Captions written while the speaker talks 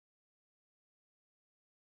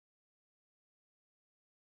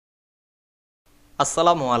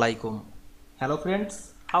Assalamu Walaikum. Hello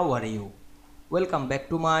friends, how are you? Welcome back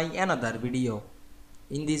to my another video.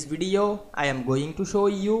 In this video, I am going to show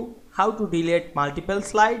you how to delete multiple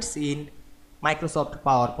slides in Microsoft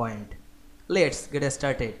PowerPoint. Let's get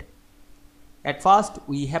started. At first,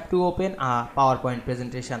 we have to open a PowerPoint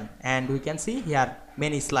presentation and we can see here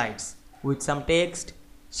many slides with some text,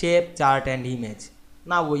 shape, chart and image.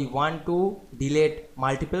 Now we want to delete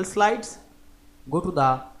multiple slides. Go to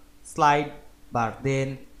the slide bar,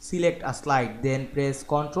 then select a slide, then press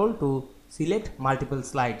Ctrl to select multiple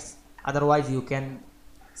slides. Otherwise you can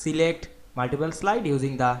select multiple slide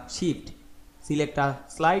using the shift. Select a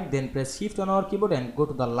slide, then press shift on our keyboard and go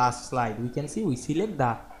to the last slide. We can see we select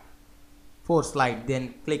the fourth slide,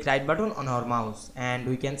 then click right button on our mouse and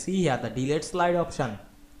we can see here the delete slide option.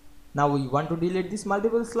 Now we want to delete these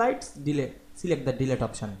multiple slides, select the delete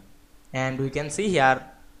option and we can see here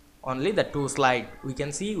only the two slide. We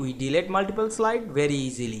can see we delete multiple slide very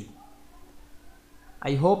easily.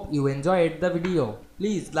 I hope you enjoyed the video.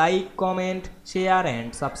 Please like, comment, share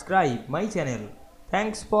and subscribe my channel.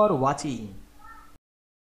 Thanks for watching.